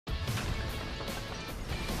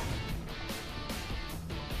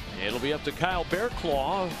It'll be up to Kyle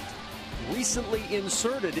Barraclough, recently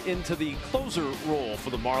inserted into the closer role for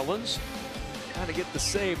the Marlins. Trying to get the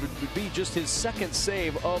save. It would be just his second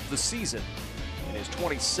save of the season in his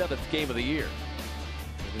 27th game of the year.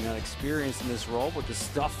 Maybe not experienced in this role, but the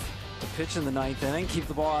stuff to pitch in the ninth inning, keep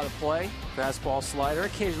the ball out of play. Fastball, slider,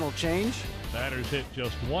 occasional change. Batters hit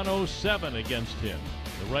just 107 against him.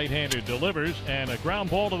 The right-hander delivers, and a ground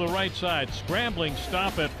ball to the right side. Scrambling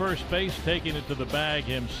stop at first base, taking it to the bag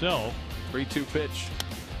himself. 3-2 pitch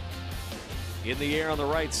in the air on the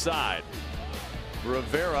right side.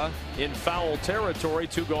 Rivera in foul territory,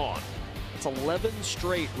 2 gone. It's 11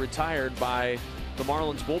 straight retired by the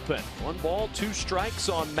Marlins bullpen. 1 ball, 2 strikes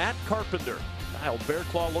on Matt Carpenter. Kyle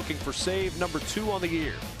Barraclough looking for save number 2 on the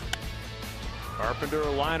year. Carpenter,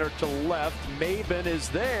 a liner to left. Maben is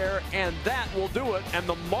there, and that will do it. And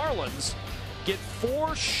the Marlins get 4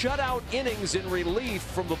 shutout innings in relief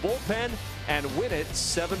from the bullpen and win it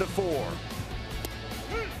 7-4.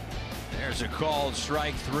 There's a called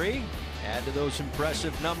strike 3. Add to those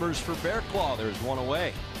impressive numbers for Barraclough. There's 1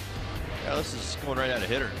 away. Yeah, this is going right at a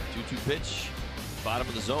hitter. 2-2 pitch, bottom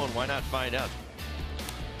of the zone. Why not find out?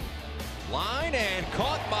 Line and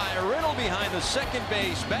caught by Riddle behind the second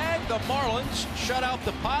base bag. The Marlins shut out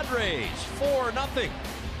the Padres 4-0.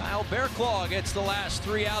 Kyle Barraclough gets the last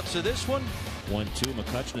 3 outs of this one. 1-2.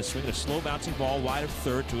 McCutcheon is swinging a slow bouncing ball wide of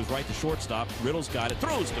third to his right to shortstop. Riddle's got it.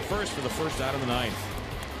 Throws to first for the first out of the 9th.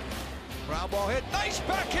 Ground ball hit. Nice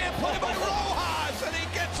backhand play by Rojas, and he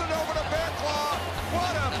gets it over to Barraclough.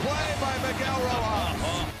 What a play by Miguel Rojas.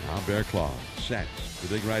 Now Barraclough sets. The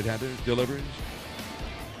big right-hander delivers.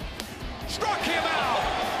 Struck him out.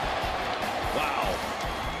 Wow.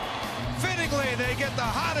 Fittingly, they get the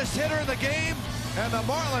hottest hitter in the game, and the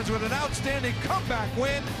Marlins with an outstanding comeback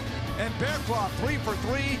win. And Barraclough 3 for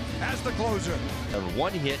 3 as the closer.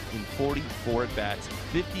 1 hit in 44 at-bats,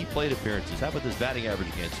 50 plate appearances. How about this batting average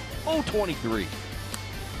against .023?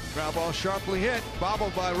 Ground ball sharply hit,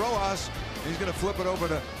 bobbled by Rojas. He's going to flip it over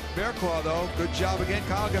to Barraclough, though. Good job again.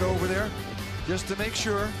 Kyle got over there just to make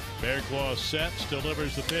sure. Barraclough sets,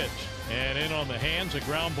 delivers the pitch. And in on the hands, a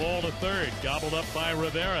ground ball to third. Gobbled up by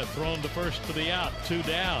Rivera, thrown to first for the out. 2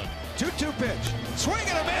 down. 2-2 pitch. Swing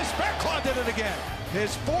and a miss. Barraclough did it again.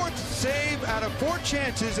 His 4th save out of 4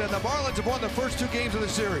 chances, and the Marlins have won the first 2 games of the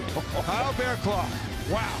series. Kyle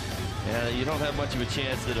Barraclough. Wow. Yeah, you don't have much of a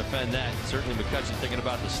chance to defend that. Certainly McCutcheon thinking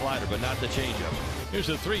about the slider, but not the changeup. Here's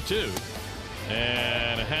a 3-2.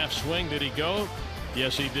 And a half swing. Did he go?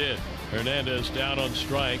 Yes, he did. Hernandez down on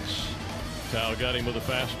strikes. Kyle got him with a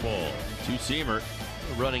fastball. 2-seamer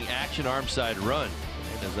running action arm side run.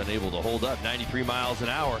 And is unable to hold up. 93 miles an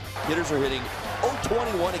hour. Hitters are hitting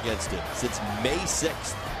 .021 against him since May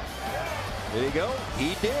 6th. There you go.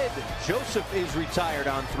 He did. Joseph is retired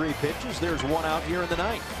on 3 pitches. There's 1 out here in the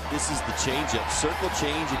 9th. This is the changeup. Circle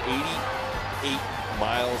change at 88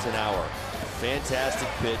 miles an hour. Fantastic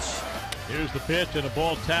pitch. Here's the pitch, and a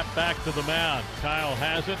ball tapped back to the mound. Kyle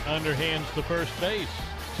has it, underhands to first base.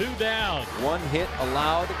 2 down. 1 hit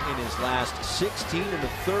allowed in his last 16 in the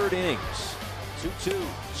 3rd innings. 2-2.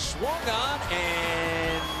 Swung on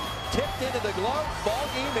and tipped into the glove. Ball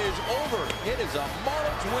game is over. It is a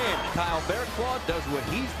Marlins win. Kyle Barraclough does what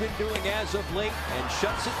he's been doing as of late and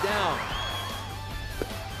shuts it down.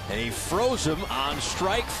 And he froze him on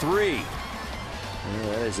strike 3. Yeah,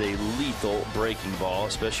 that is a lethal breaking ball,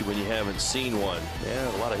 especially when you haven't seen one.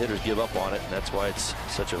 Yeah, a lot of hitters give up on it, and that's why it's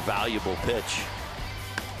such a valuable pitch.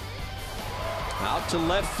 Out to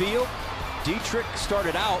left field. Dietrich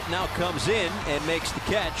started out, now comes in and makes the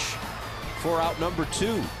catch for out number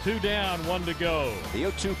 2. 2 down, 1 to go. The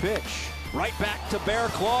 0-2 pitch. Right back to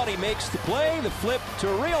Barraclough. He makes the play. The flip to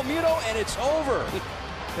Real Muto, and it's over.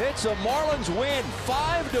 It's a Marlins win,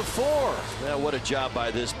 5-4. Yeah, what a job by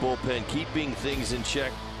this bullpen, keeping things in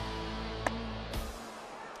check.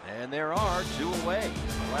 And there are 2 away.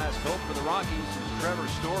 The last hope for the Rockies is Trevor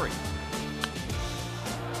Story.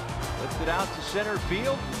 Lifted out to center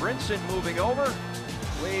field. Brinson moving over.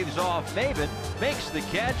 Waves off Maben. Makes the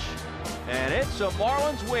catch. And it's a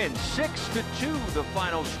Marlins win. 6-2 the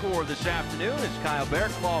final score this afternoon as Kyle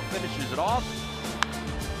Barraclough finishes it off.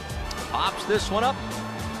 Pops this one up.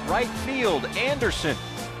 Right field. Anderson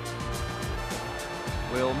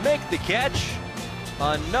will make the catch.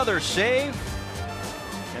 Another save.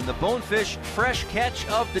 And the Bonefish fresh catch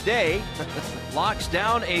of the day locks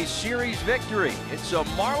down a series victory. It's a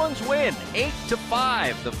Marlins win,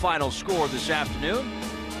 8-5 the final score this afternoon.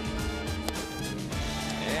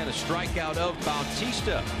 And a strikeout of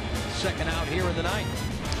Bautista, 2nd out here in the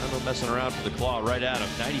 9th. No messing around for the claw right at him.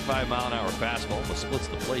 95 mile an hour fastball, but splits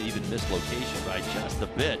the plate, even missed location by just a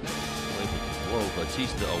bit. blow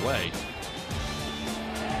Batista away.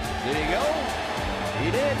 Did he go? He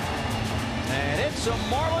did. And it's a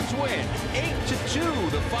Marlins win.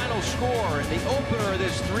 8-2, the final score in the opener of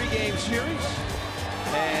this 3-game series.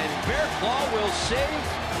 And Barraclough will save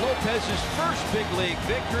Lopez's first big league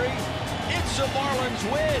victory. It's a Marlins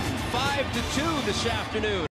win, 5-2 this afternoon.